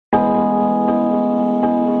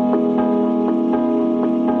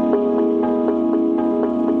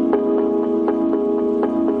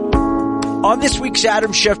On this week's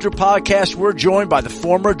Adam Schefter podcast, we're joined by the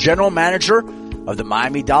former general manager of the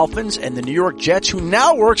Miami Dolphins and the New York Jets, who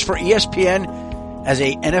now works for ESPN as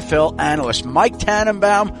a NFL analyst. Mike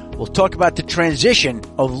Tannenbaum will talk about the transition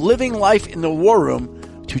of living life in the war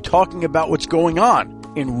room to talking about what's going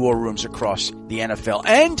on in war rooms across the NFL.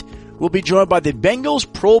 And we'll be joined by the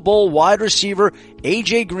Bengals Pro Bowl wide receiver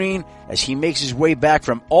A.J. Green as he makes his way back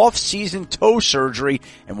from off-season toe surgery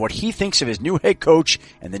and what he thinks of his new head coach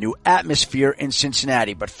and the new atmosphere in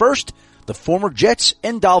Cincinnati. But first, the former Jets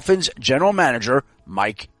and Dolphins general manager,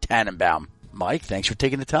 Mike Tannenbaum. Mike, thanks for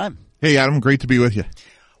taking the time. Hey, Adam, great to be with you.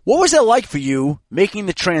 What was it like for you making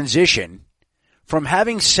the transition from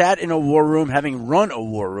having sat in a war room, having run a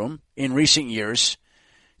war room in recent years,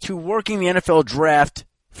 to working the NFL draft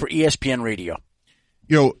for ESPN Radio?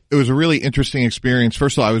 You know, it was a really interesting experience.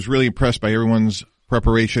 First of all, I was really impressed by everyone's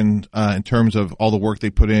preparation in terms of all the work they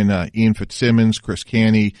put in. Ian Fitzsimmons, Chris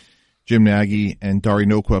Canny, Jim Nagy, and Dari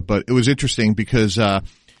Nokwa. But it was interesting because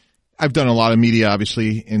I've done a lot of media,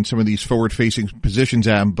 obviously, in some of these forward-facing positions,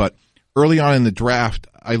 Adam. But early on in the draft,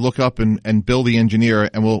 I look up and Bill, the engineer,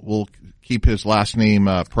 and we'll keep his last name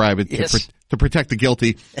private to protect the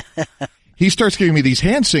guilty. He starts giving me these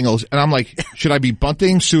hand signals, and I'm like, should I be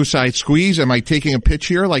bunting, suicide squeeze? Am I taking a pitch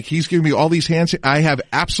here? Like, he's giving me all these hand signals. I have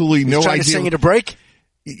absolutely no idea. He's trying to sing you to break?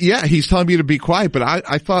 Yeah, he's telling me to be quiet, but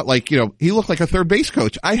I thought, like, you know, he looked like a third base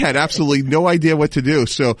coach. I had absolutely no idea what to do.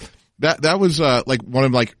 So that was like one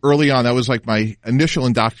of, like, early on, that was like my initial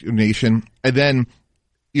indoctrination. And then,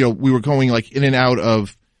 you know, we were going like in and out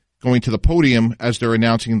of going to the podium as they're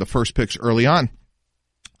announcing the first picks early on.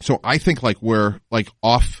 So I think like we're like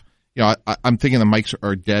off. You know, I'm thinking the mics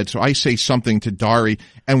are dead. So I say something to Dari.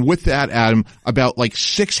 And with that, Adam, about like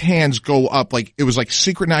 6 hands go up. Like it was like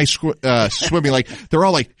synchronized swimming. Like they're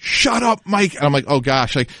all like, shut up, Mike. And I'm like, oh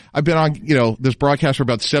gosh, like I've been on, you know, this broadcast for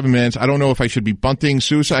about 7 minutes. I don't know if I should be bunting,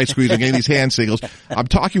 suicide squeeze, or getting these hand signals. I'm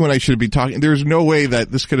talking when I should be talking. There's no way that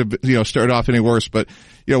this could have, you know, started off any worse. But,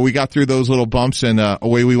 you know, we got through those little bumps and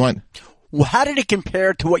away we went. Well, how did it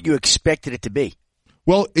compare to what you expected it to be?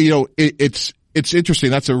 Well, you know, it's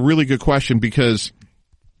interesting. That's a really good question because,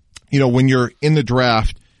 you know, when you're in the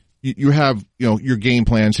draft, you have, you know, your game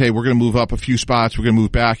plans. Hey, we're going to move up a few spots. We're going to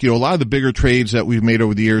move back. You know, a lot of the bigger trades that we've made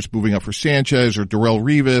over the years, moving up for Sanchez or Darrelle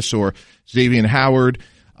Revis or Xavier Howard,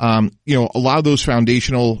 you know, a lot of those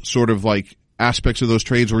foundational sort of like aspects of those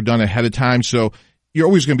trades were done ahead of time. So you're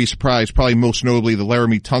always going to be surprised, probably most notably the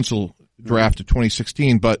Laramie Tunsil draft of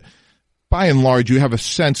 2016. But by and large, you have a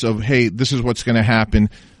sense of, hey, this is what's going to happen.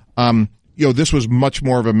 You know, this was much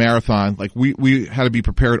more of a marathon. Like we had to be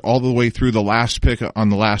prepared all the way through the last pick on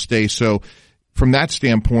the last day. So from that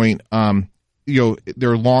standpoint, you know,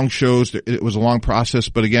 there are long shows. It was a long process.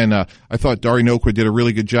 But again, I thought Dari Nokwa did a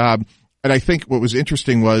really good job. And I think what was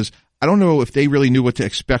interesting was, I don't know if they really knew what to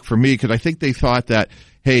expect from me because I think they thought that,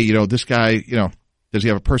 hey, you know, this guy, you know, does he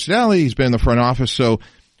have a personality? He's been in the front office. So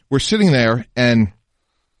we're sitting there and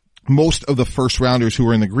most of the first rounders who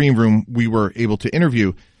were in the green room, we were able to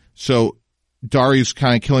interview. So Dari's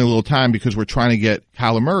kind of killing a little time because we're trying to get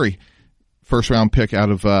Kyler Murray, first round pick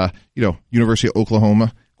out of, you know, University of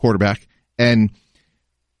Oklahoma quarterback. And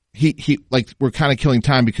he like, we're kind of killing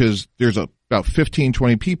time because there's about 15,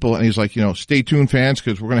 20 people. And he's like, you know, stay tuned, fans,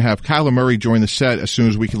 because we're going to have Kyler Murray join the set as soon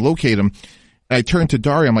as we can locate him. And I turned to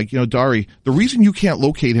Dari. I'm like, you know, Dari, the reason you can't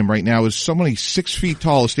locate him right now is somebody 6 feet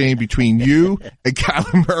tall is standing between you and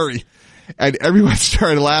Kyler Murray. And everyone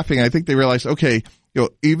started laughing. I think they realized, okay, you know,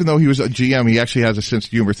 even though he was a GM, he actually has a sense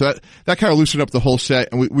of humor. So that kind of loosened up the whole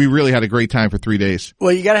set, and we really had a great time for 3 days.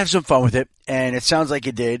 Well, you got to have some fun with it, and it sounds like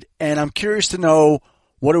you did. And I'm curious to know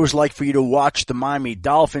what it was like for you to watch the Miami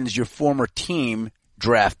Dolphins, your former team,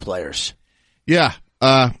 draft players. Yeah.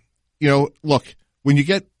 You know, look, when you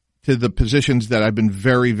get to the positions that I've been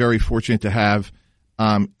very, very fortunate to have,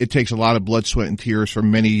 it takes a lot of blood, sweat, and tears for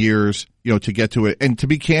many years, you know, to get to it. And to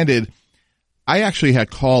be candid, I actually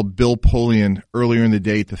had called Bill Polian earlier in the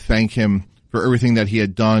day to thank him for everything that he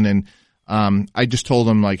had done. And I just told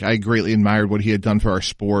him, like, I greatly admired what he had done for our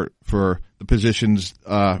sport, for the positions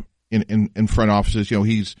in front offices. You know,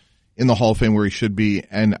 he's in the Hall of Fame where he should be.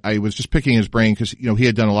 And I was just picking his brain because, you know, he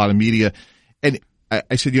had done a lot of media. And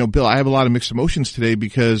I said, you know, Bill, I have a lot of mixed emotions today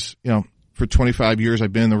because, you know, for 25 years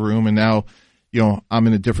I've been in the room and now, you know, I'm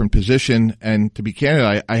in a different position. And to be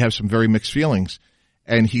candid, I have some very mixed feelings.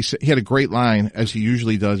 And he had a great line, as he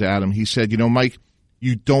usually does, Adam. He said, you know, Mike,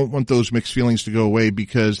 you don't want those mixed feelings to go away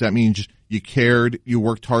because that means you cared, you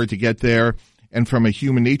worked hard to get there. And from a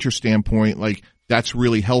human nature standpoint, like, that's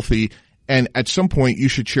really healthy. And at some point, you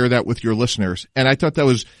should share that with your listeners. And I thought that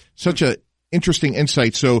was such a interesting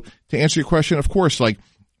insight. So to answer your question, of course, like,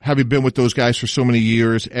 having been with those guys for so many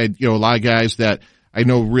years and, a lot of guys that I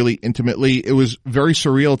know really intimately, it was very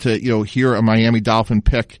surreal to, hear a Miami Dolphin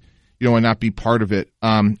pick, and not be part of it.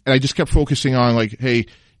 And I just kept focusing on like, hey,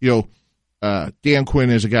 Dan Quinn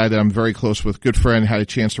is a guy that I'm very close with, good friend, had a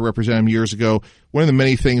chance to represent him years ago. One of the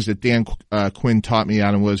many things that Dan Quinn taught me,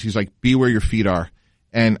 Adam, was he's like, be where your feet are.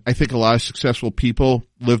 And I think a lot of successful people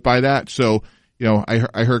live by that. So,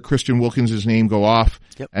 I heard Christian Wilkins' name go off.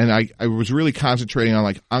 Yep. And I was really concentrating on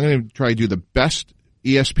like, I'm going to try to do the best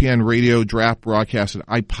ESPN radio draft broadcast that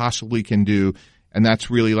I possibly can do. And that's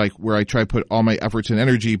really like where I try to put all my efforts and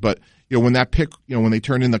energy. But, when that pick, when they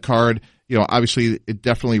turned in the card, obviously it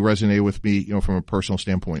definitely resonated with me, from a personal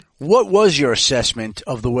standpoint. What was your assessment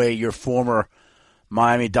of the way your former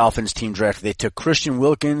Miami Dolphins team drafted? They took Christian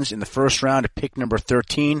Wilkins in the first round at pick number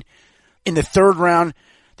 13. In the third round,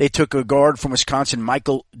 they took a guard from Wisconsin,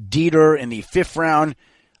 Michael Dieter. In the fifth round,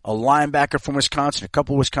 a linebacker from Wisconsin, a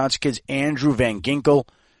couple of Wisconsin kids, Andrew Van Ginkel.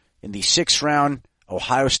 In the sixth round,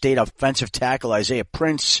 Ohio State offensive tackle Isaiah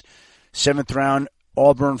Prince. Seventh round,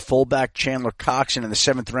 Auburn fullback Chandler Cox. And in the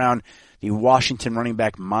seventh round, the Washington running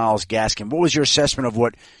back Myles Gaskin. What was your assessment of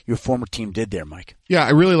what your former team did there, Mike? Yeah,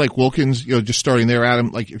 I really like Wilkins, just starting there,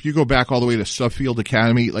 Adam. Like, if you go back all the way to Suffield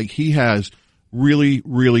Academy, like, he has really,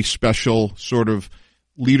 really special sort of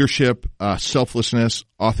leadership, selflessness,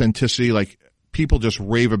 authenticity. Like, people just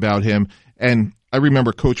rave about him. And I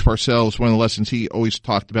remember Coach Parcells, one of the lessons he always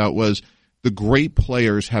talked about was the great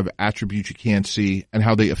players have attributes you can't see and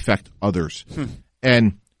how they affect others.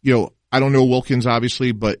 And, I don't know Wilkins,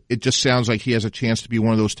 obviously, but it just sounds like he has a chance to be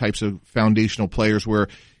one of those types of foundational players where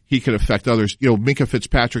he could affect others. Minkah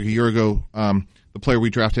Fitzpatrick a year ago, the player we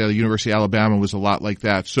drafted out of the University of Alabama, was a lot like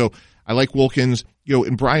that. So I like Wilkins.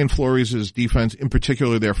 In Brian Flores' defense, in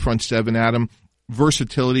particular their front seven, Adam,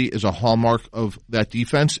 versatility is a hallmark of that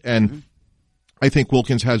defense. And I think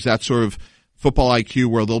Wilkins has that sort of football IQ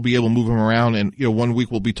where they'll be able to move him around. And, 1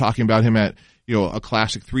 week we'll be talking about him at, a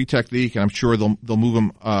classic 3 technique, and I'm sure they'll move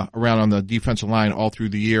him around on the defensive line all through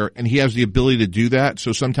the year. And he has the ability to do that.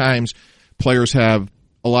 So sometimes players have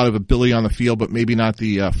a lot of ability on the field, but maybe not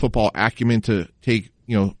the football acumen to take,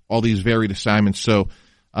 all these varied assignments. So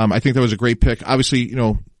I think that was a great pick. Obviously,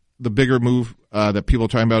 the bigger move that people are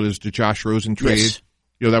talking about is the Josh Rosen trade. Yes.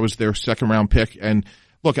 That was their second round pick. And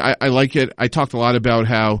look, I like it. I talked a lot about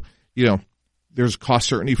how, there's cost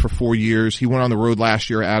certainty for 4 years. He went on the road last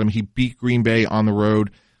year, Adam. He beat Green Bay on the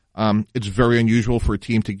road. It's very unusual for a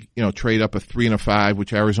team to, trade up a 3 and a 5,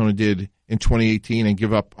 which Arizona did in 2018, and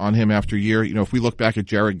give up on him after a year. If we look back at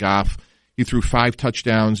Jared Goff, he threw 5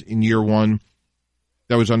 touchdowns in year one.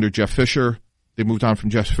 That was under Jeff Fisher. They moved on from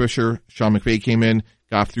Jeff Fisher. Sean McVay came in.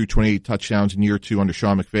 Goff threw 28 touchdowns in year 2 under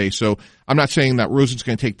Sean McVay. So I'm not saying that Rosen's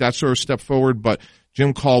going to take that sort of step forward, but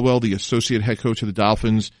Jim Caldwell, the associate head coach of the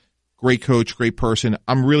Dolphins, great coach, great person.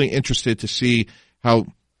 I'm really interested to see how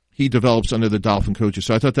he develops under the Dolphin coaches.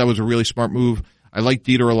 So I thought that was a really smart move. I like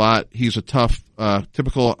Dieter a lot. He's a tough,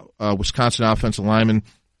 typical Wisconsin offensive lineman.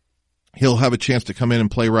 He'll have a chance to come in and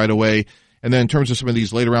play right away. And then in terms of some of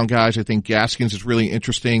these later round guys, I think Gaskins is really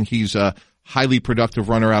interesting. He's a highly productive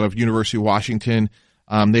runner out of University of Washington.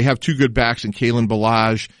 They have 2 good backs in Kalen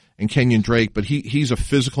Ballage and Kenyon Drake, but he's a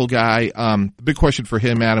physical guy. The big question for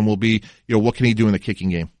him, Adam, will be, what can he do in the kicking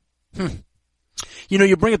game?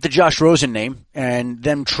 You bring up the Josh Rosen name and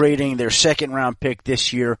them trading their second round pick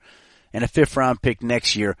this year and a 5th round pick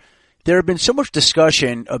next year. There have been so much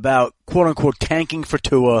discussion about quote unquote tanking for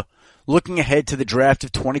Tua, looking ahead to the draft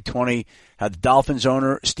of 2020, how the Dolphins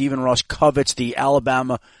owner Stephen Ross covets the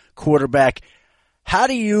Alabama quarterback. How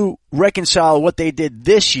do you reconcile what they did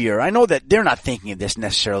this year? I know that they're not thinking of this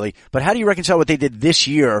necessarily, but how do you reconcile what they did this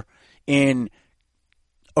year in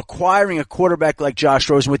acquiring a quarterback like Josh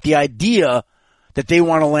Rosen with the idea that they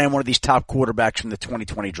want to land one of these top quarterbacks from the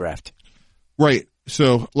 2020 draft? Right.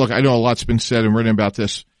 So, look, I know a lot's been said and written about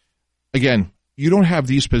this. Again, you don't have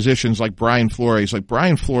these positions like Brian Flores. Like,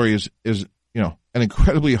 Brian Flores is an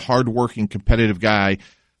incredibly hardworking, competitive guy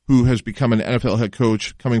who has become an NFL head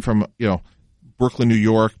coach coming from, Brooklyn, New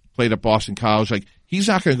York, played at Boston College. Like, he's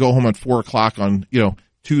not going to go home at 4:00 on,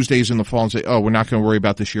 Tuesdays in the fall and say, oh, we're not going to worry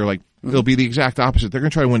about this year. Like, it'll be the exact opposite. They're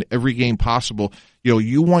going to try to win every game possible.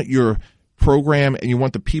 You want your program and you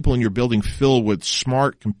want the people in your building filled with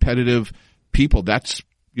smart, competitive people. That's,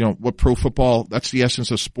 what pro football, that's the essence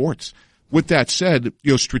of sports. With that said,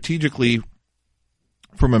 strategically,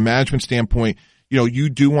 from a management standpoint, you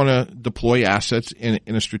do want to deploy assets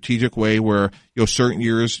in a strategic way where, certain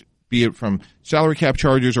years, be it from salary cap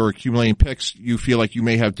charges or accumulating picks, you feel like you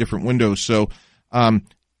may have different windows. So,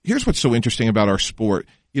 here's what's so interesting about our sport.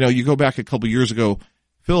 You go back a couple years ago,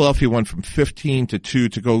 Philadelphia went from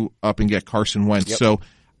 15-2 to go up and get Carson Wentz. Yep. So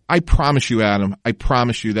I promise you, Adam, I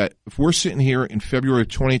promise you that if we're sitting here in February of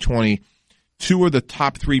 2020, two of the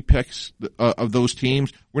top three picks of those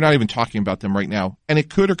teams, we're not even talking about them right now. And it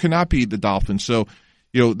could or could not be the Dolphins. So,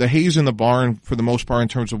 the hay's in the barn for the most part in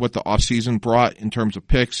terms of what the offseason brought in terms of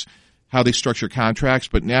picks, how they structure contracts.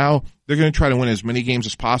 But now they're going to try to win as many games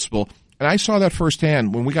as possible. And I saw that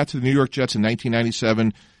firsthand when we got to the New York Jets in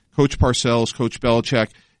 1997, Coach Parcells, Coach Belichick,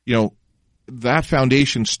 that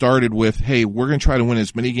foundation started with, hey, we're going to try to win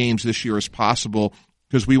as many games this year as possible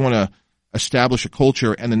because we want to establish a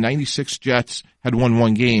culture. And the 96 Jets had won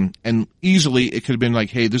one game. And easily it could have been like,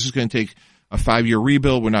 hey, this is going to take a 5-year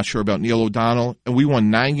rebuild. We're not sure about Neil O'Donnell. And we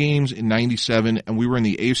won 9 games in 97, and we were in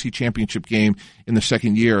the AFC Championship game in the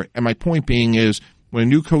second year. And my point being is when a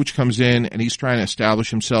new coach comes in and he's trying to establish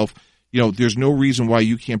himself, there's no reason why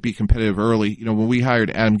you can't be competitive early. When we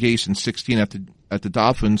hired Adam Gase in 16 at the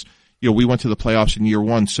Dolphins, we went to the playoffs in year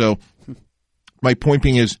 1. So my point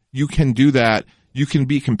being is you can do that. You can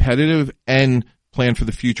be competitive and plan for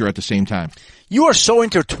the future at the same time. You are so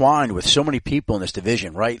intertwined with so many people in this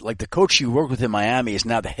division, right? Like the coach you work with in Miami is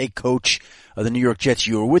now the head coach of the New York Jets.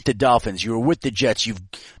 You were with the Dolphins. You were with the Jets. You've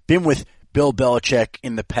been with Bill Belichick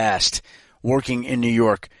in the past, working in New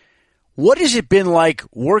York. What has it been like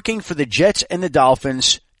working for the Jets and the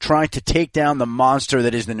Dolphins, trying to take down the monster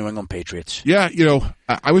that is the New England Patriots? Yeah,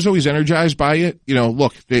 I was always energized by it.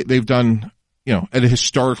 Look, they've done, a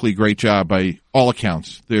historically great job by all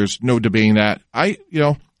accounts. There's no debating that. I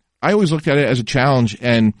always looked at it as a challenge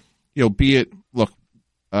and, be it, look,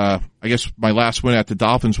 I guess my last win at the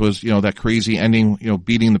Dolphins was, that crazy ending,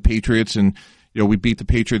 beating the Patriots and, we beat the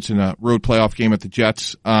Patriots in a road playoff game at the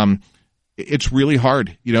Jets. It's really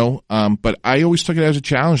hard, but I always took it as a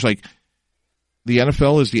challenge. Like the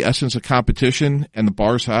NFL is the essence of competition and the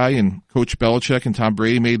bar's high, and Coach Belichick and Tom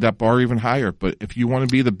Brady made that bar even higher. But if you want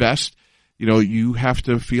to be the best, you have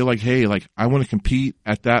to feel like, hey, like I want to compete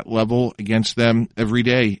at that level against them every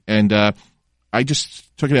day. And I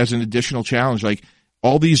just took it as an additional challenge. Like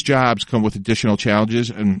all these jobs come with additional challenges.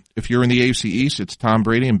 And if you're in the AFC East, it's Tom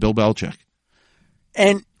Brady and Bill Belichick.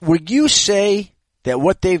 And would you say that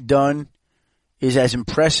what they've done is as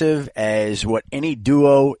impressive as what any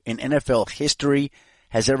duo in NFL history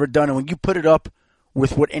has ever done? And when you put it up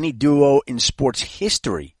with what any duo in sports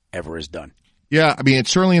history ever has done? Yeah, I mean, it's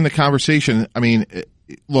certainly in the conversation. I mean,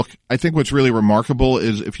 look, I think what's really remarkable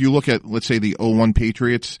is if you look at, let's say, the 01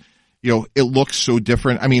 Patriots, it looks so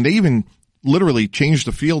different. I mean, they even literally changed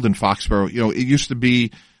the field in Foxborough. It used to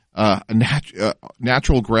be a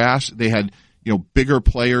natural grass. They had, bigger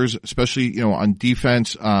players, especially, on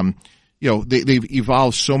defense. They've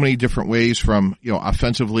evolved so many different ways from,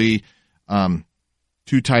 offensively,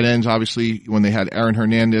 2 tight ends, obviously, when they had Aaron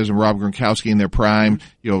Hernandez and Rob Gronkowski in their prime.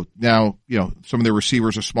 Now, some of their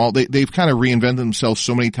receivers are small. They've kind of reinvented themselves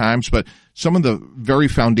so many times, but some of the very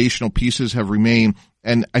foundational pieces have remained.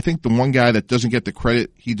 And I think the one guy that doesn't get the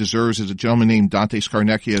credit he deserves is a gentleman named Dante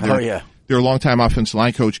Scarnecchia. They're a longtime offensive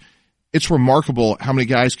line coach. It's remarkable how many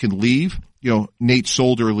guys can leave. Nate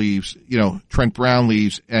Solder leaves, Trent Brown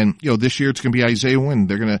leaves, and, this year it's going to be Isaiah Wynn.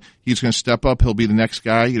 He's going to step up. He'll be the next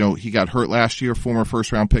guy. He got hurt last year, former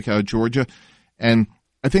first-round pick out of Georgia. And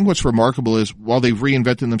I think what's remarkable is while they've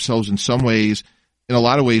reinvented themselves in some ways, in a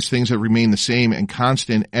lot of ways, things have remained the same and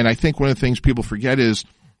constant. And I think one of the things people forget is,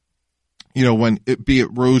 when be it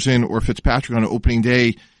Rosen or Fitzpatrick on an opening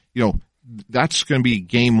day, that's going to be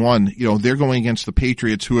game one. They're going against the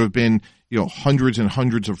Patriots who have been, hundreds and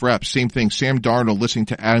hundreds of reps. Same thing. Sam Darnold listening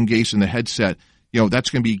to Adam Gase in the headset. That's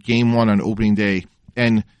going to be game one on opening day.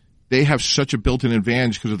 And they have such a built-in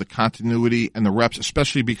advantage because of the continuity and the reps,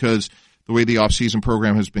 especially because the way the off-season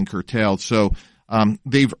program has been curtailed. So,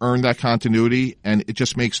 they've earned that continuity, and it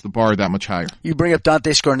just makes the bar that much higher. You bring up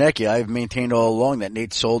Dante Scarnecchia. I've maintained all along that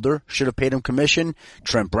Nate Solder should have paid him commission.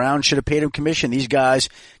 Trent Brown should have paid him commission. These guys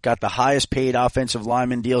got the highest paid offensive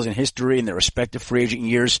lineman deals in history in their respective free agent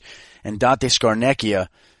years. And Dante Scarnecchia,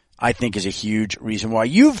 I think, is a huge reason why.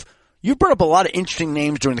 You've brought up a lot of interesting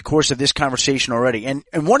names during the course of this conversation already. And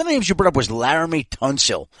one of the names you brought up was Laramie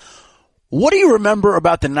Tunsil. What do you remember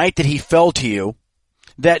about the night that he fell to you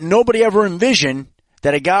that nobody ever envisioned,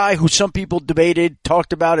 that a guy who some people debated,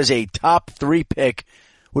 talked about as a top 3 pick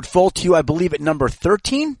would fall to you, I believe, at number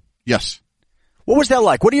 13? Yes. What was that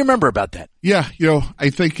like? What do you remember about that? Yeah, I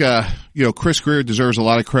think, Chris Greer deserves a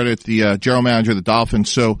lot of credit, the general manager of the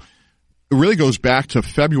Dolphins. So it really goes back to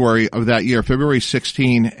February of that year, February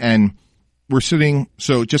 16, and we're sitting,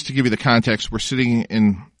 so just to give you the context, we're sitting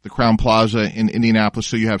in the Crowne Plaza in Indianapolis,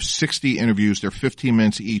 so you have 60 interviews. They're 15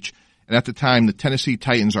 minutes each. And at the time, the Tennessee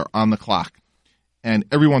Titans are on the clock. and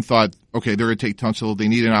everyone thought, okay, they're going to take Tunsil. They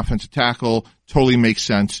need an offensive tackle. Totally makes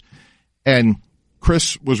sense. And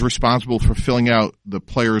Chris was responsible for filling out the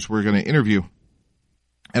players we're going to interview.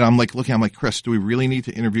 And I'm like, Chris, do we really need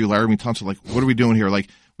to interview Laremy Tunsil? Like, what are we doing here? Like,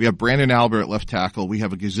 we have Brandon Albert at left tackle. We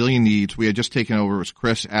have a gazillion needs. We had just taken over. It was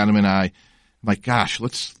Chris, Adam, and I. I'm like, gosh,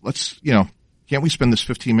 let's, can't we spend this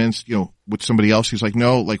 15 minutes, with somebody else? He's like,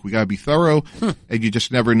 no, like, we got to be thorough, and you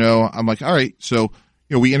just never know. I'm like, all right. So,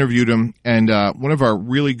 we interviewed him, and one of our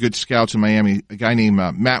really good scouts in Miami, a guy named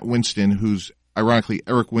Matt Winston, who's ironically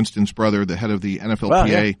Eric Winston's brother, the head of the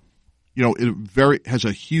NFLPA, it has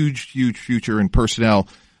a huge, huge future in personnel.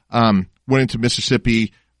 Went into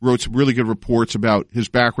Mississippi, wrote some really good reports about his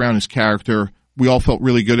background, his character. We all felt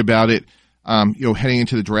really good about it, heading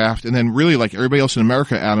into the draft. And then really, like everybody else in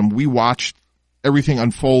America, Adam, we watched everything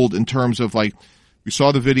unfold in terms of, like, we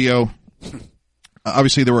saw the video.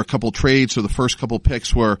 Obviously, there were a couple trades, so the first couple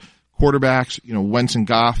picks were quarterbacks, Wentz and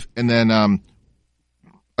Goff. And then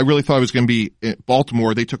I really thought it was going to be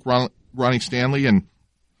Baltimore. They took Ronnie Stanley, and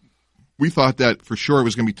we thought that for sure it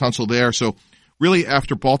was going to be Tunsil there. So really,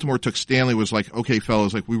 after Baltimore took Stanley, was like, okay,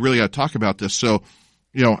 fellas, like, we really got to talk about this. So,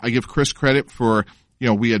 I give Chris credit for,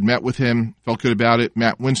 we had met with him, felt good about it.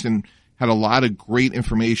 Matt Winston had a lot of great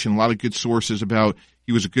information, a lot of good sources about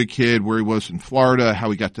he was a good kid, where he was in Florida,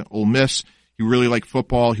 how he got to Ole Miss. He really liked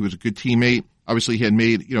football. He was a good teammate. Obviously, he had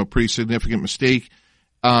made, a pretty significant mistake.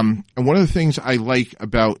 And one of the things I like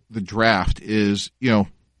about the draft is,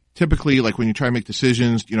 typically, like, when you try to make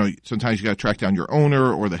decisions, sometimes you got to track down your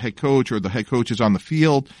owner or the head coach is on the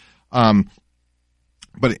field.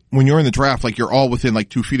 But when you're in the draft, like, you're all within like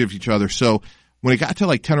 2 feet of each other. So when it got to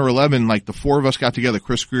like 10 or 11, like, the four of us got together,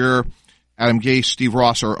 Chris Greer, Adam Gase, Steve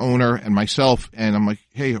Ross, our owner, and myself. And I'm like,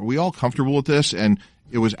 hey, are we all comfortable with this? And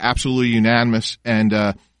it was absolutely unanimous. And,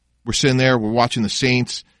 we're sitting there, we're watching the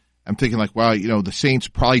Saints. I'm thinking, like, wow, the Saints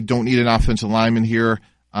probably don't need an offensive lineman here.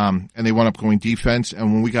 And they wound up going defense.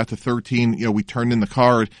 And when we got to 13, we turned in the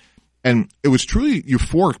card, and it was truly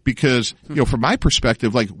euphoric because, from my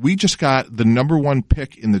perspective, like, we just got the number one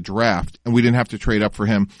pick in the draft, and we didn't have to trade up for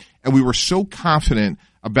him. And we were so confident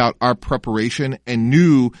about our preparation and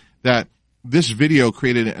knew that this video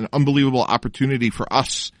created an unbelievable opportunity for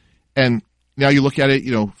us. And now you look at it,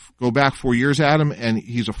 go back 4 years, Adam, and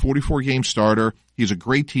he's a 44-game starter. He's a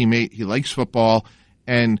great teammate. He likes football.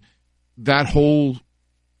 And that whole,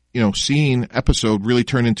 episode really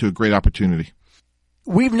turned into a great opportunity.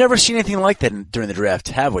 We've never seen anything like that during the draft,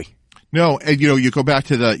 have we? No, and you go back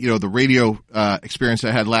to the radio experience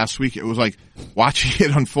I had last week. It was like watching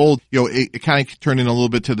it unfold. It kind of turned in a little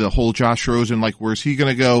bit to the whole Josh Rosen, like, where's he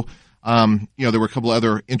going to go? There were a couple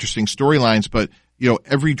other interesting storylines, but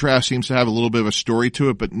every draft seems to have a little bit of a story to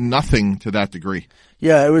it, but nothing to that degree.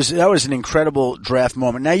 Yeah, that was an incredible draft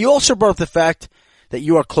moment. Now, you also brought up the fact that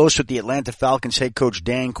you are close with the Atlanta Falcons head coach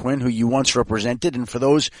Dan Quinn, who you once represented. And for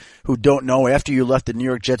those who don't know, after you left the New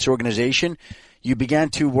York Jets organization, you began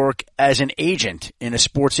to work as an agent in a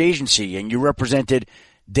sports agency, and you represented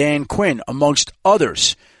Dan Quinn, amongst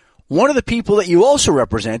others. One of the people that you also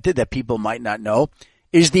represented that people might not know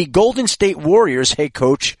is the Golden State Warriors head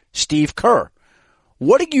coach, Steve Kerr.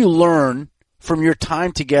 What did you learn from your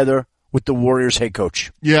time together with the Warriors head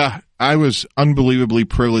coach? Yeah, I was unbelievably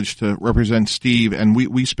privileged to represent Steve, and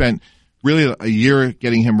we spent really a year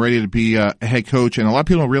getting him ready to be a head coach. And a lot of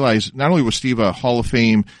people don't realize not only was Steve a Hall of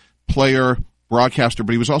Fame player, broadcaster,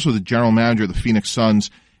 but he was also the general manager of the Phoenix Suns.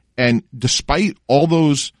 And despite all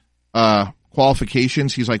those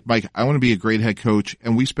qualifications, he's like, Mike, I want to be a great head coach.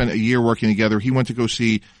 And we spent a year working together. He went to go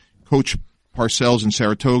see Coach Parcells in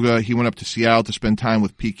Saratoga. He went up to Seattle to spend time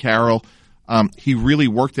with Pete Carroll. He really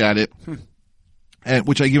worked at it, and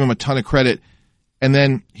which I give him a ton of credit. And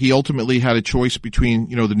then he ultimately had a choice between,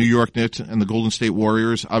 the New York Knicks and the Golden State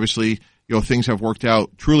Warriors. Obviously, things have worked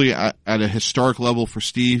out truly at a historic level for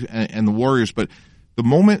Steve and the Warriors. But the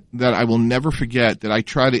moment that I will never forget that I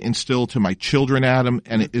try to instill to my children, Adam,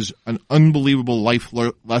 and it is an unbelievable life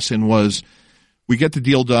lesson, was we get the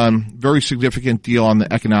deal done, very significant deal on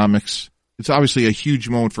the economics. It's obviously a huge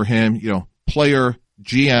moment for him, player,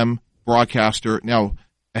 GM, broadcaster, now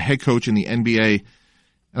a head coach in the NBA.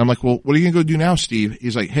 And I'm like, well, what are you going to go do now, Steve?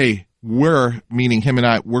 He's like, hey, meaning him and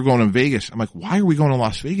I, we're going to Vegas. I'm like, why are we going to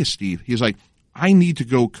Las Vegas, Steve? He's like, I need to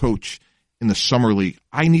go coach in the summer league.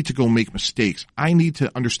 I need to go make mistakes. I need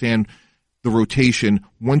to understand the rotation,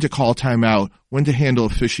 when to call timeout, when to handle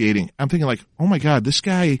officiating. I'm thinking, like, oh my God, this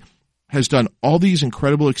guy has done all these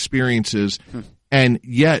incredible experiences and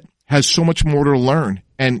yet has so much more to learn.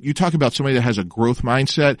 And you talk about somebody that has a growth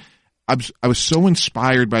mindset. I was so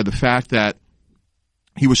inspired by the fact that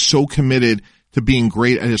he was so committed to being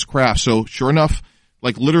great at his craft. So sure enough,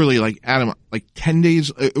 like literally like Adam, like 10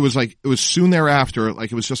 days, it was soon thereafter,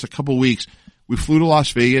 like it was just a couple weeks. We flew to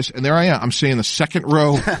Las Vegas, and there I am. I'm sitting in the second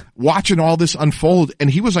row watching all this unfold, and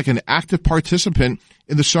he was like an active participant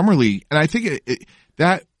in the summer league. And I think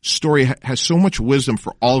that story has so much wisdom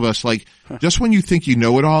for all of us. Like, just when you think you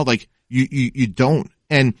know it all, like you don't.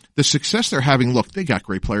 And the success they're having, look, they got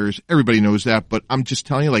great players. Everybody knows that. But I'm just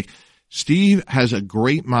telling you, like, Steve has a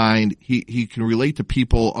great mind. He can relate to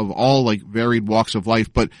people of all like varied walks of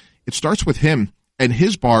life, but it starts with him, and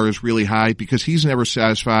his bar is really high because he's never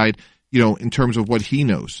satisfied, in terms of what he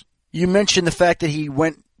knows. You mentioned the fact that he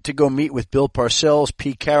went to go meet with Bill Parcells,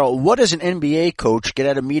 Pete Carroll. What does an NBA coach get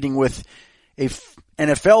out of meeting with a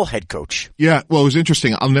NFL head coach? Yeah, well, it was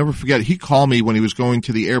interesting. I'll never forget. He called me when he was going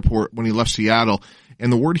to the airport when he left Seattle,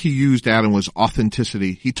 and the word he used, Adam, was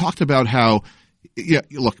authenticity. He talked about how,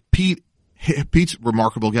 look, Pete's a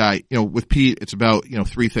remarkable guy. With Pete, it's about,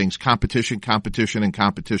 three things: competition, competition, and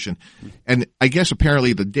competition. And I guess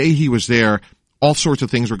apparently the day he was there, all sorts of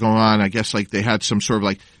things were going on. I guess like they had some sort of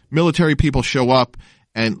like military people show up,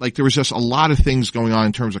 and like there was just a lot of things going on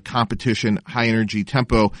in terms of competition, high energy,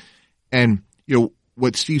 tempo. And,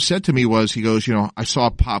 what Steve said to me was, he goes, I saw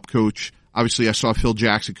Pop coach. Obviously I saw Phil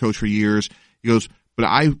Jackson coach for years. He goes, but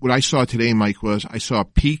what I saw today, Mike, was I saw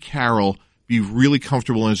Pete Carroll be really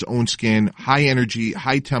comfortable in his own skin, high energy,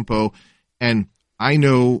 high tempo. And I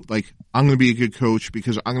know, like, I'm going to be a good coach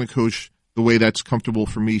because I'm going to coach the way that's comfortable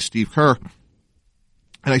for me, Steve Kerr.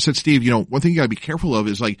 And I said, Steve, one thing you got to be careful of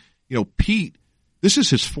is like, Pete, this is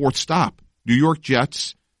his fourth stop. New York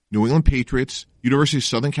Jets, New England Patriots, University of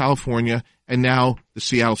Southern California, and now the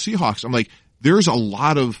Seattle Seahawks. I'm like, there's a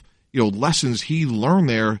lot of, lessons he learned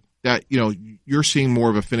there that, you're seeing more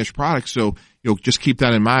of a finished product. So, just keep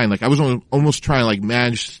that in mind. Like, I was almost trying to like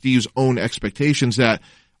manage Steve's own expectations that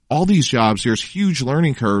all these jobs, there's huge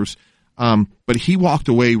learning curves. But he walked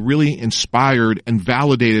away really inspired and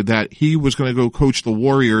validated that he was going to go coach the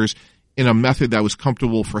Warriors in a method that was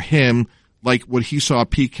comfortable for him, like what he saw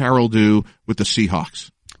Pete Carroll do with the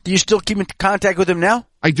Seahawks. Do you still keep in contact with him now?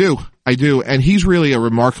 I do. And he's really a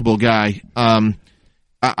remarkable guy.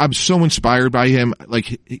 I'm so inspired by him,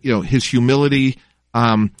 like, his humility.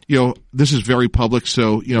 This is very public.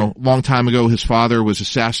 So, a long time ago, his father was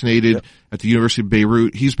assassinated at the University of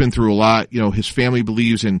Beirut. He's been through a lot. His family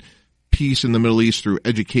believes in peace in the Middle East through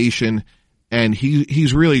education. And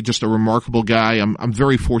he's really just a remarkable guy. I'm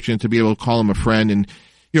very fortunate to be able to call him a friend. And,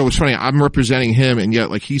 it's funny. I'm representing him, and yet,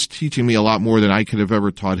 like, he's teaching me a lot more than I could have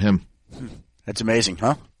ever taught him. That's amazing,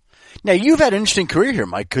 huh? Now, you've had an interesting career here,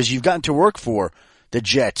 Mike, because you've gotten to work for the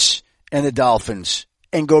Jets and the Dolphins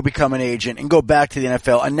and go become an agent and go back to the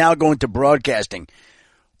NFL and now go into broadcasting.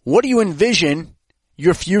 What do you envision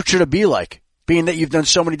your future to be like, being that you've done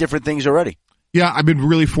so many different things already? Yeah, I've been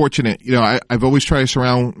really fortunate. I've always tried to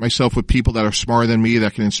surround myself with people that are smarter than me,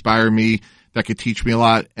 that can inspire me, that could teach me a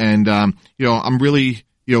lot. And, I'm really,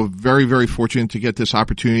 very, very fortunate to get this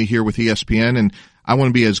opportunity here with ESPN. And I want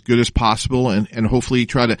to be as good as possible and hopefully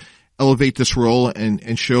try to elevate this role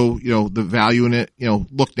and show, the value in it.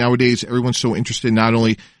 Look, nowadays everyone's so interested, not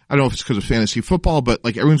only, I don't know if it's because of fantasy football, but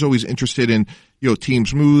like everyone's always interested in,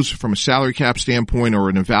 teams' moves from a salary cap standpoint or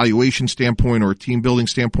an evaluation standpoint or a team building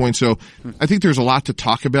standpoint. So I think there's a lot to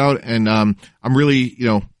talk about, and I'm really,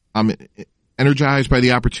 I'm energized by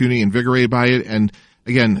the opportunity, invigorated by it. And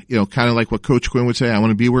again, kind of like what Coach Quinn would say, I want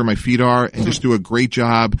to be where my feet are and just do a great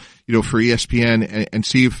job, for ESPN and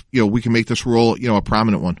see if, we can make this role, a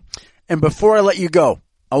prominent one. And before I let you go,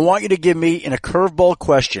 I want you to give me, in a curveball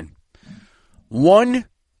question, one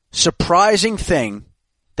surprising thing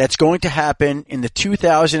that's going to happen in the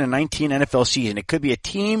 2019 NFL season. It could be a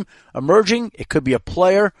team emerging. It could be a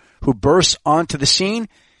player who bursts onto the scene.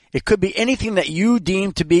 It could be anything that you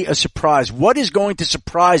deem to be a surprise. What is going to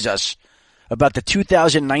surprise us about the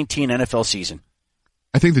 2019 NFL season?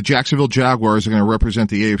 I think the Jacksonville Jaguars are going to represent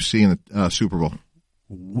the AFC in the Super Bowl.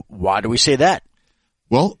 Why do we say that?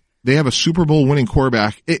 Well, they have a Super Bowl winning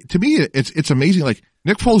quarterback. To me, it's amazing. Like,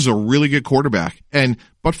 Nick Foles is a really good quarterback,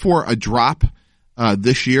 but for a drop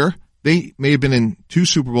this year, they may have been in 2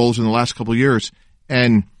 Super Bowls in the last couple of years,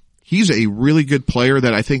 and he's a really good player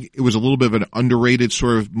that I think it was a little bit of an underrated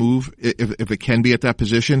sort of move, if it can be at that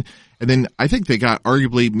position. And then I think they got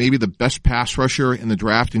arguably maybe the best pass rusher in the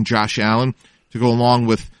draft in Josh Allen to go along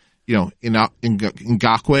with,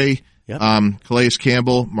 Ngakoue, Calais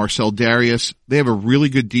Campbell, Marcel Darius. They have a really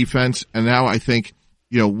good defense, and now I think,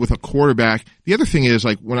 with a quarterback. The other thing is,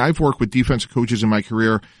 like, when I've worked with defensive coaches in my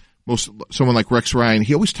career, someone like Rex Ryan,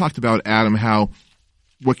 he always talked about, Adam, how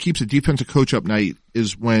what keeps a defensive coach up night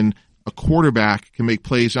is when a quarterback can make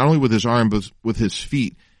plays not only with his arm but with his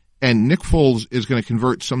feet. And Nick Foles is going to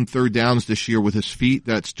convert some third downs this year with his feet.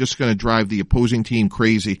 That's just going to drive the opposing team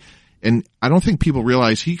crazy. And I don't think people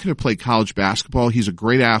realize he could have played college basketball. He's a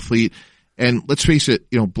great athlete. And let's face it,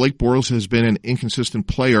 Blake Bortles has been an inconsistent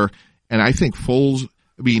player. And I think Foles,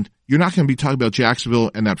 you're not going to be talking about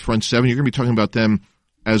Jacksonville and that front seven. You're going to be talking about them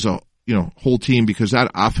as a, whole team, because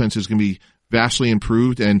that offense is going to be vastly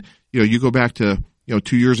improved. And, you go back to,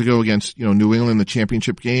 2 years ago against, New England in the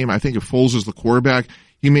championship game. I think if Foles is the quarterback,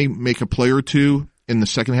 he may make a play or two in the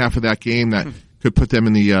second half of that game that could put them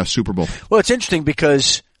in the Super Bowl. Well, it's interesting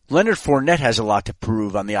because Leonard Fournette has a lot to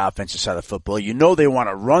prove on the offensive side of football. They want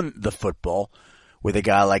to run the football with a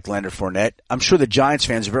guy like Leonard Fournette. I'm sure the Giants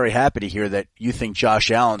fans are very happy to hear that you think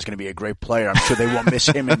Josh Allen's going to be a great player. I'm sure they won't miss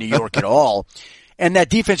him in New York at all. And that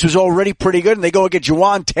defense was already pretty good, and they go get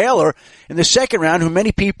Zac Taylor in the second round, who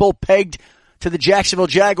many people pegged to the Jacksonville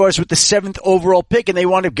Jaguars with the 7th overall pick, and they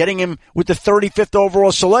wound up getting him with the 35th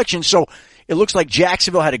overall selection. So it looks like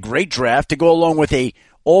Jacksonville had a great draft to go along with a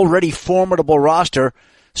already formidable roster.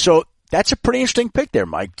 So that's a pretty interesting pick there,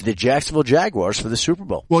 Mike, the Jacksonville Jaguars for the Super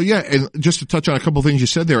Bowl. Well, yeah, and just to touch on a couple of things you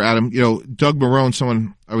said there, Adam, Doug Marrone,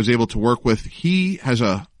 someone I was able to work with, he has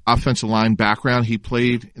a offensive line background. He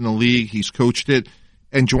played in the league. He's coached it.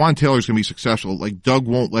 And Zac Taylor's going to be successful. Like, Doug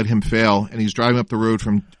won't let him fail, and he's driving up the road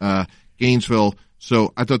from Gainesville.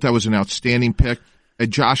 So I thought that was an outstanding pick.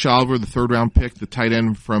 And Josh Oliver, the third-round pick, the tight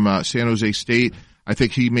end from San Jose State, I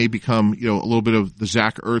think he may become, a little bit of the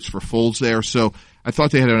Zach Ertz for Foles there. So I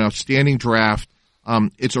thought they had an outstanding draft.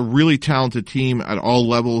 It's a really talented team at all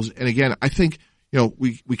levels. And again, I think,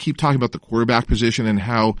 we keep talking about the quarterback position and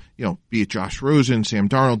how, be it Josh Rosen, Sam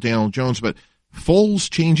Darnold, Daniel Jones, but Foles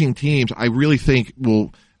changing teams, I really think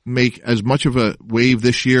will make as much of a wave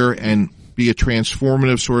this year and be a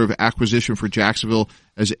transformative sort of acquisition for Jacksonville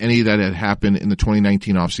as any that had happened in the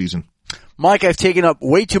 2019 offseason. Mike, I've taken up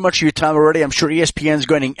way too much of your time already. I'm sure ESPN is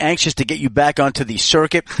going to be anxious to get you back onto the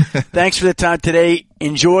circuit. Thanks for the time today.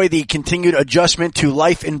 Enjoy the continued adjustment to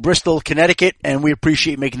life in Bristol, Connecticut, and we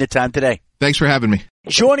appreciate making the time today. Thanks for having me.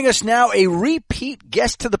 Joining us now, a repeat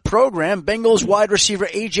guest to the program, Bengals wide receiver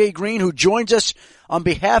A.J. Green, who joins us on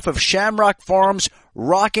behalf of Shamrock Farms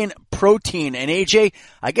Rockin' Protein. And A.J.,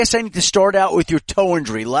 I guess I need to start out with your toe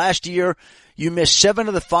injury. Last year, you missed 7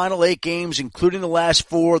 of the final 8 games, including the last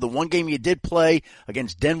 4. The one game you did play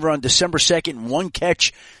against Denver on December 2nd, 1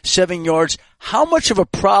 catch, 7 yards. How much of a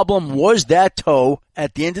problem was that toe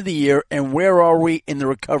at the end of the year, and where are we in the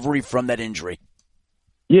recovery from that injury?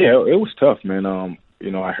 Yeah, it was tough, man.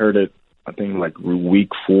 I heard it, I think, like week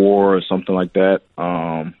 4 or something like that,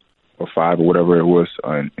 or 5 or whatever it was,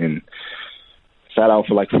 and sat out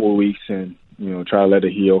for like 4 weeks and, try to let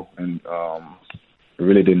it heal. And it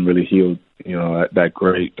really didn't really heal, that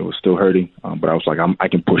great. It was still hurting, but I was like, I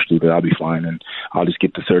can push through that. I'll be fine, and I'll just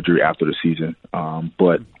get the surgery after the season.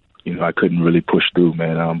 But I couldn't really push through,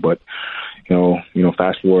 man. But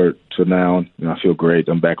fast forward to now, I feel great.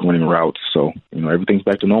 I'm back running routes, so everything's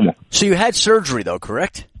back to normal. So you had surgery, though,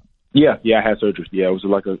 correct? Yeah, I had surgery. Yeah, it was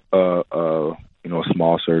like a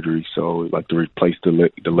small surgery, so like to replace the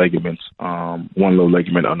ligaments, one little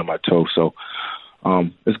ligament under my toe. So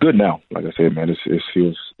it's good now. Like I said, man, it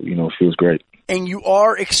feels great. And you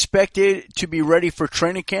are expected to be ready for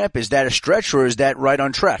training camp. Is that a stretch, or is that right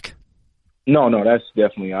on track? No, that's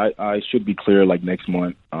definitely. I should be clear like next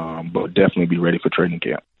month, but definitely be ready for training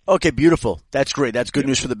camp. Okay, beautiful. That's great. That's good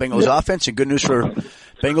news for the Bengals offense and good news for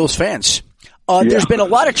Bengals fans. There's been a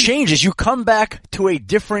lot of changes. You come back to a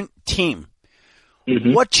different team.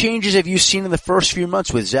 Mm-hmm. What changes have you seen in the first few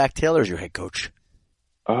months with Zac Taylor as your head coach?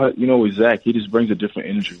 With Zac, he just brings a different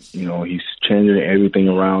energy. He's changing everything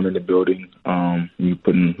around in the building. He's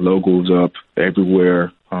putting logos up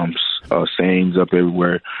everywhere, sayings up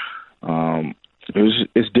everywhere.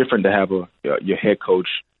 It's different to have your head coach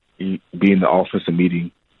be in the offensive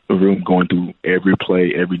meeting room, going through every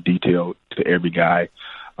play, every detail to every guy,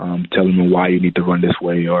 telling them why you need to run this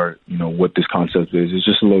way or what this concept is. It's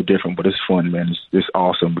just a little different, but it's fun, man. It's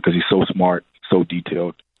awesome because he's so smart, so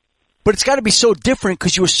detailed. But it's got to be so different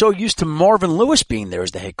because you were so used to Marvin Lewis being there as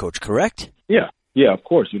the head coach, correct? Yeah, of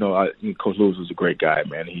course. Coach Lewis was a great guy,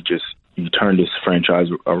 man. He turned this franchise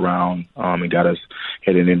around and got us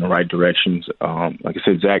heading in the right directions. Like I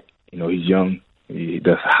said, Zac, he's young. He's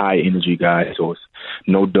a high energy guy, so it's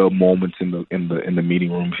no dull moments in the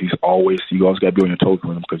meeting room. You always got to be on your toes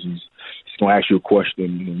with him because he's going to ask you a question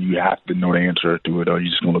and you have to know the answer to it, or you're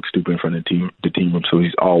just going to look stupid in front of the team room. So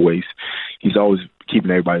he's always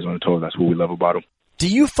keeping everybody on their toes. That's what we love about him. Do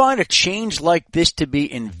you find a change like this to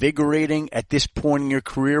be invigorating at this point in your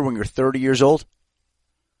career when you're 30 years old?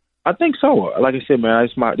 I think so. Like I said, man,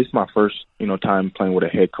 this is my first, time playing with a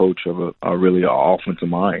head coach of a really offensive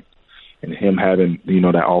mind, and him having,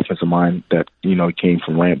 that offensive mind that, came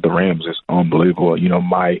from the Rams is unbelievable.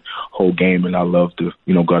 My whole game, and I love to,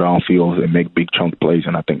 go down field and make big chunk plays,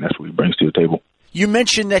 and I think that's what he brings to the table. You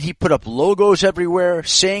mentioned that he put up logos everywhere,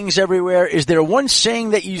 sayings everywhere. Is there one saying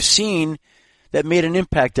that you've seen that made an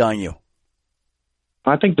impact on you?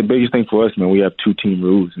 I think the biggest thing for us, man, we have 2 team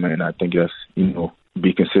rules, man. I think that's,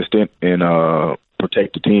 be consistent and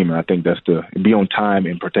protect the team. And I think that's be on time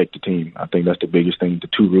and protect the team. I think that's the biggest thing, the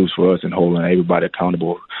 2 rules for us, and holding everybody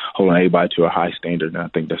accountable, holding everybody to a high standard. And I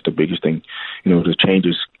think that's the biggest thing, the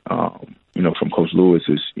changes, from Coach Lewis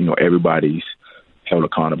is, everybody's held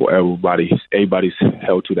accountable. Everybody's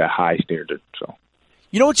held to that high standard. So,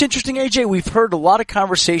 what's interesting, AJ? We've heard a lot of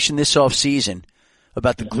conversation this offseason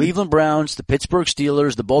about the Cleveland Browns, the Pittsburgh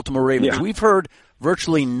Steelers, the Baltimore Ravens. Yeah. We've heard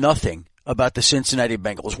virtually nothing about the Cincinnati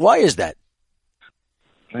Bengals. Why is that?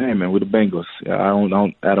 Hey, man, we're the Bengals.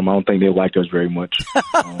 Adam, I don't think they like us very much.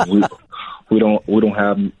 We don't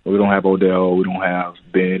have Odell, we don't have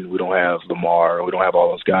Ben, we don't have Lamar, we don't have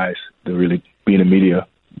all those guys to really be in the media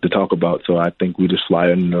to talk about. So I think we just fly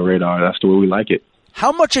under the radar. That's the way we like it.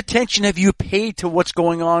 How much attention have you paid to what's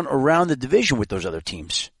going on around the division with those other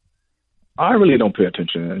teams? I really don't pay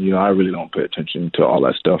attention. I really don't pay attention to all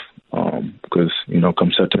that stuff because,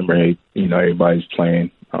 come September 8th, everybody's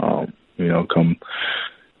playing. Come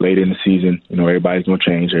late in the season, everybody's going to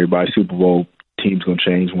change. Everybody's Super Bowl team's going to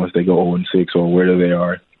change once they go 0-6 or where they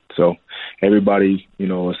are. So everybody's,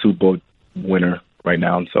 a Super Bowl winner right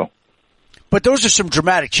now. And so. But those are some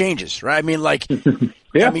dramatic changes, right? I mean,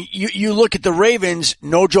 yeah. You look at the Ravens,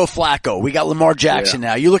 no Joe Flacco. We got Lamar Jackson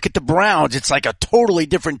now. You look at the Browns, it's like a totally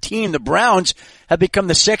different team. The Browns have become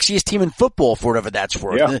the sexiest team in football for whatever that's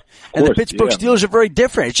worth. Yeah, and the Pittsburgh Steelers are very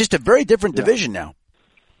different. It's just a very different division now.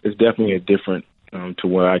 It's definitely a different to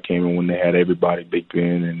where I came in when they had everybody, Big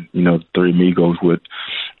Ben and, the 3 amigos with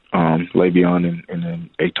Le'Veon and then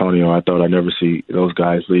Antonio. I thought I'd never see those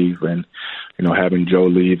guys leave. And, having Joe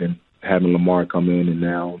leave and having Lamar come in, and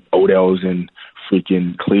now Odell's in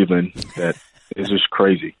freaking Cleveland. That is just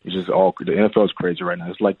crazy. It's just all the NFL is crazy right now.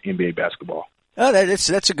 It's like NBA basketball. Oh, that's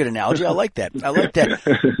a good analogy. I like that.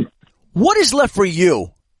 What is left for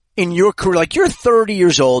you in your career? Like, you're 30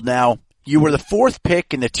 years old now. You were the 4th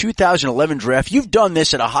pick in the 2011 draft. You've done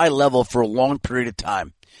this at a high level for a long period of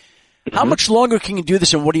time. How much longer can you do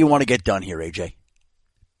this, and what do you want to get done here, AJ?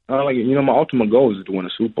 My ultimate goal is to win a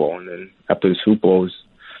Super Bowl, and then after the Super Bowl is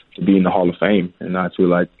to be in the Hall of Fame. And I feel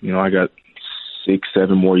like, I got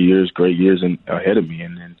 6-7 more years, great years ahead of me,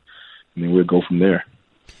 and then we'll go from there.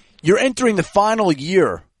 You're entering the final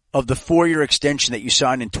year of the 4-year extension that you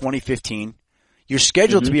signed in 2015. You're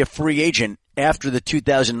scheduled to be a free agent after the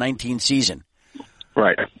 2019 season.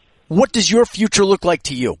 Right. What does your future look like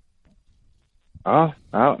to you? I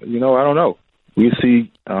don't know. We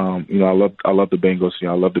see. I love the Bengals.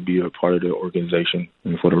 I love to be a part of the organization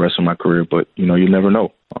for the rest of my career. But you never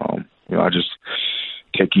know. I just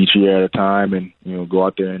take each year at a time and go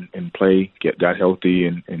out there and play, got healthy,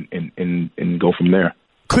 and go from there.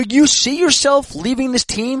 Could you see yourself leaving this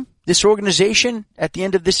team, this organization, at the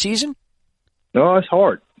end of this season? No, it's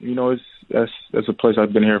hard. That's a place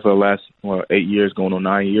I've been here for the last 8 years, going on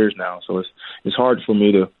 9 years now. So it's hard for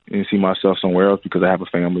me to see myself somewhere else because I have a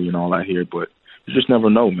family and all that here. But you just never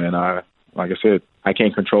know, man. Like I said, I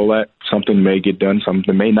can't control that. Something may get done,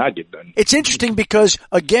 something may not get done. It's interesting because,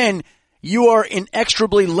 again, you are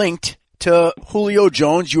inextricably linked to Julio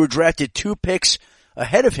Jones. You were drafted 2 picks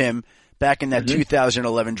ahead of him back in that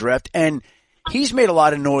 2011 draft. And he's made a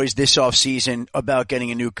lot of noise this offseason about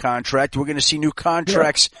getting a new contract. We're going to see new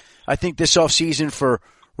contracts, I think, this offseason for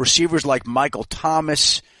receivers like Michael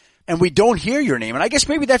Thomas. And we don't hear your name. And I guess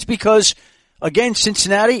maybe that's because, again,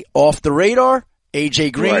 Cincinnati, off the radar,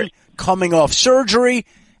 A.J. Green coming off surgery,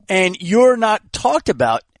 and you're not talked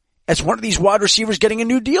about as one of these wide receivers getting a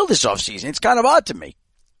new deal this offseason. It's kind of odd to me.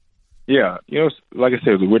 Yeah, like I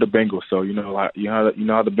said, we're the Bengals, so you know how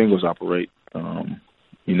the Bengals operate.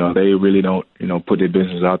 They really don't, put their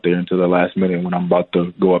business out there until the last minute when I'm about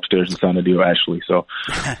to go upstairs and sign a deal, actually. So,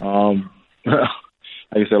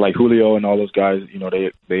 like I said, like Julio and all those guys,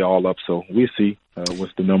 they all up. So we'll see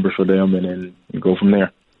what's the numbers for them, and then go from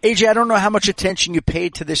there. AJ, I don't know how much attention you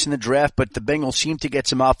paid to this in the draft, but the Bengals seem to get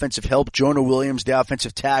some offensive help. Jonah Williams, the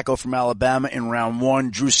offensive tackle from Alabama in round 1.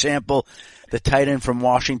 Drew Sample, the tight end from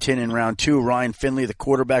Washington in round 2. Ryan Finley, the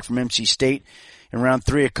quarterback from MC State in round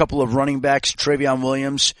 3. A couple of running backs, Travion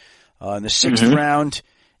Williams in the 6th round,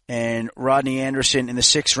 and Rodney Anderson in the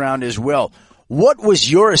 6th round as well. What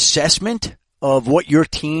was your assessment of what your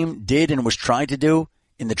team did and was trying to do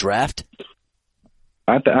in the draft?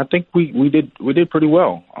 I think we did pretty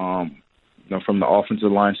well. From the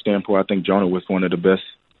offensive line standpoint, I think Jonah was one of the best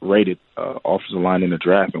rated offensive line in the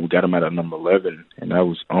draft, and we got him at number 11, and that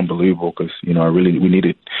was unbelievable because we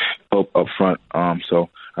needed help up front. So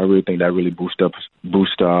I really think that really boost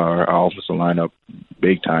our offensive line up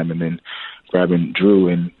big time, and then grabbing Drew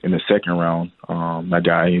in the second round, that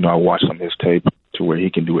guy, I watched some of his tape to where he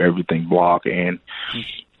can do everything, block and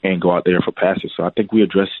go out there for passes. So I think we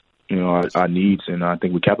addressed our needs, and I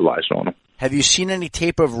think we capitalized on them. Have you seen any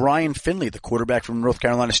tape of Ryan Finley, the quarterback from North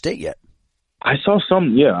Carolina State, yet? I saw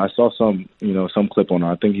some, some clip on him.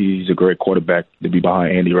 I think he's a great quarterback to be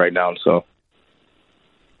behind Andy right now. So,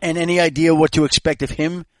 and any idea what to expect of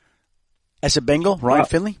him as a Bengal, Ryan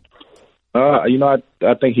Finley? I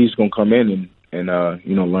think he's going to come in and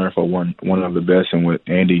learn for one of the best. And with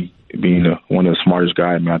Andy being one of the smartest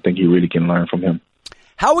guys, I think he really can learn from him.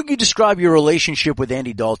 How would you describe your relationship with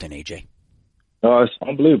Andy Dalton, AJ? It's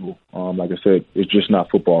unbelievable. Like I said, it's just not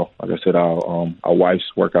football. Like I said, our wives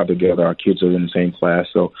work out together. Our kids are in the same class.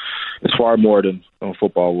 So it's far more than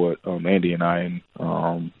football with Andy and I.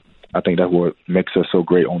 And I think that's what makes us so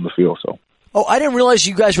great on the field. So. Oh, I didn't realize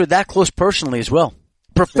you guys were that close personally as well.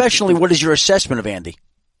 Professionally, what is your assessment of Andy?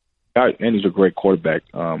 Andy's a great quarterback.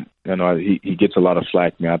 He gets a lot of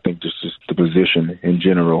flack. I think just the position in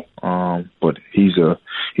general. But he's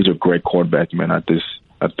a great quarterback, man. I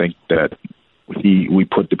think that we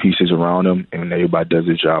put the pieces around him and everybody does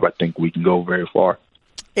his job. I think we can go very far.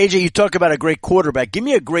 AJ, you talk about a great quarterback. Give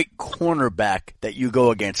me a great cornerback that you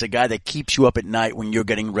go against, a guy that keeps you up at night when you're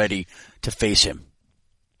getting ready to face him.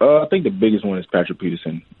 I think the biggest one is Patrick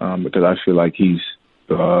Peterson because I feel like he's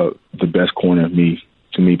the best corner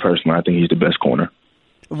to me personally. I think he's the best corner.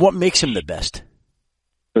 What makes him the best?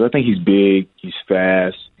 Because I think he's big, he's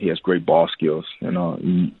fast, he has great ball skills.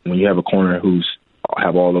 When you have a corner who's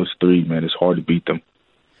have all those three, man, it's hard to beat them.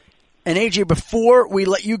 And AJ, before we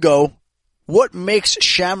let you go, what makes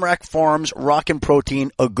Shamrock Farms Rockin'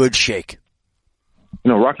 Protein a good shake?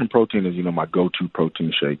 Rockin' Protein is, my go-to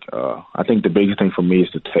protein shake. I think the biggest thing for me is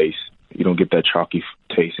the taste. You don't get that chalky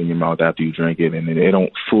taste in your mouth after you drink it, and it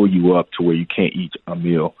don't fool you up to where you can't eat a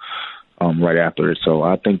meal right after it. So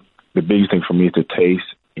I think the biggest thing for me is the taste,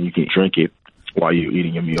 and you can drink it while you're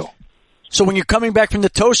eating your meal. So when you're coming back from the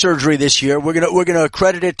toe surgery this year, we're gonna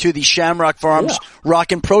accredit it to the Shamrock Farms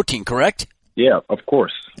Rockin' Protein, correct? Yeah, of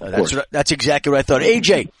course. That's exactly what I thought.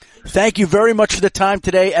 AJ, thank you very much for the time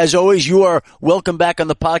today. As always, you are welcome back on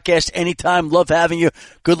the podcast anytime. Love having you.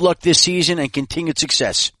 Good luck this season and continued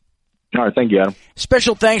success. All right, thank you, Adam.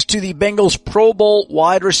 Special thanks to the Bengals Pro Bowl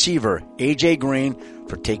wide receiver, A.J. Green,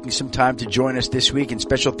 for taking some time to join us this week. And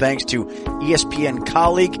special thanks to ESPN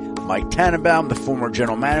colleague Mike Tannenbaum, the former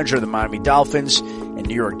general manager of the Miami Dolphins and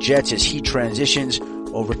New York Jets, as he transitions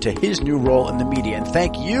over to his new role in the media. And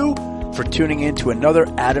thank you for tuning in to another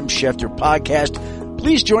Adam Schefter podcast.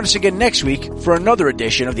 Please join us again next week for another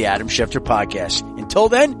edition of the Adam Schefter podcast. Until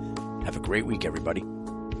then, have a great week, everybody.